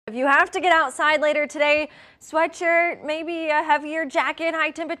If you have to get outside later today, sweatshirt, maybe a heavier jacket.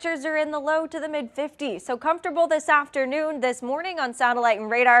 High temperatures are in the low to the mid 50s. So comfortable this afternoon. This morning on satellite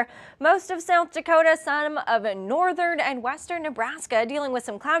and radar, most of South Dakota, some of northern and western Nebraska dealing with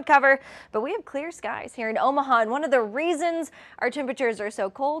some cloud cover, but we have clear skies here in Omaha. And one of the reasons our temperatures are so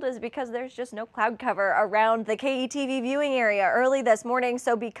cold is because there's just no cloud cover around the KETV viewing area early this morning.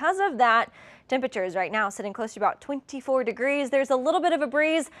 So because of that, temperatures right now sitting close to about 24 degrees. There's a little bit of a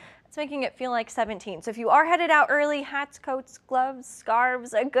breeze. It's making it feel like 17. So if you are headed out early, hats, coats, gloves,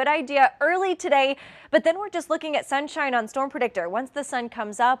 scarves, a good idea early today. But then we're just looking at sunshine on Storm Predictor. Once the sun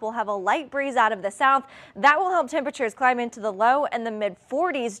comes up, we'll have a light breeze out of the south. That will help temperatures climb into the low and the mid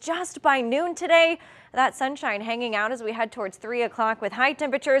 40s just by noon today. That sunshine hanging out as we head towards 3 o'clock with high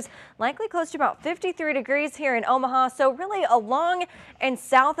temperatures likely close to about 53 degrees here in Omaha. So really along and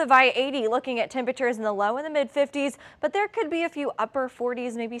south of I-80 looking at temperatures in the low and the mid 50s, but there could be a few upper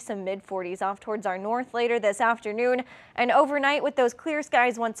 40s, maybe some mid 40s off towards our north later this afternoon. And overnight with those clear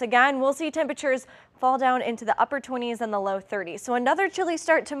skies once again, we'll see temperatures fall down into the upper 20s and the low 30s. So another chilly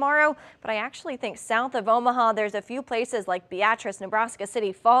start tomorrow, but I actually think south of Omaha, there's a few places like Beatrice, Nebraska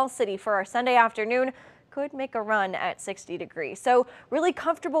City, Falls City for our Sunday afternoon could make a run at 60 degrees. So really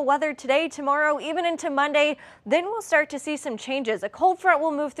comfortable weather today, tomorrow, even into Monday. Then we'll start to see some changes. A cold front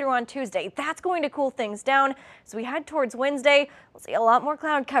will move through on Tuesday. That's going to cool things down. As we head towards Wednesday, we'll see a lot more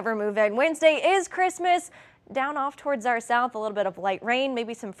cloud cover move in. Wednesday is Christmas. Down off towards our south, a little bit of light rain,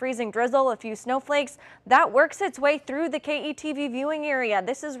 maybe some freezing drizzle, a few snowflakes. That works its way through the KETV viewing area.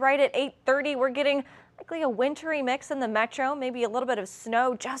 This is right at 8:30. We're getting likely a wintry mix in the metro, maybe a little bit of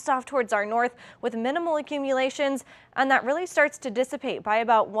snow just off towards our north with minimal accumulations, and that really starts to dissipate by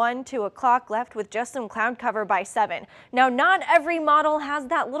about 1, 2 o'clock, left with just some cloud cover by 7. Now, not every model has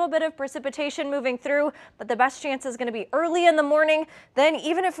that little bit of precipitation moving through, but the best chance is going to be early in the morning. Then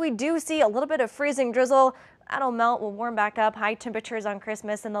even if we do see a little bit of freezing drizzle, that'll melt, will warm back up. High temperatures on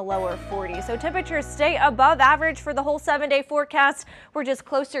Christmas in the lower 40s. So temperatures stay above average for the whole 7-day forecast. We're just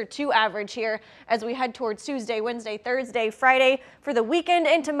closer to average here as we head towards Tuesday, Wednesday, Thursday, Friday. For the weekend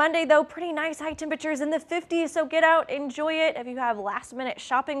into Monday, though, pretty nice high temperatures in the 50s. So get out, enjoy it. If you have last minute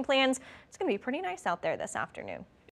shopping plans, it's going to be pretty nice out there this afternoon.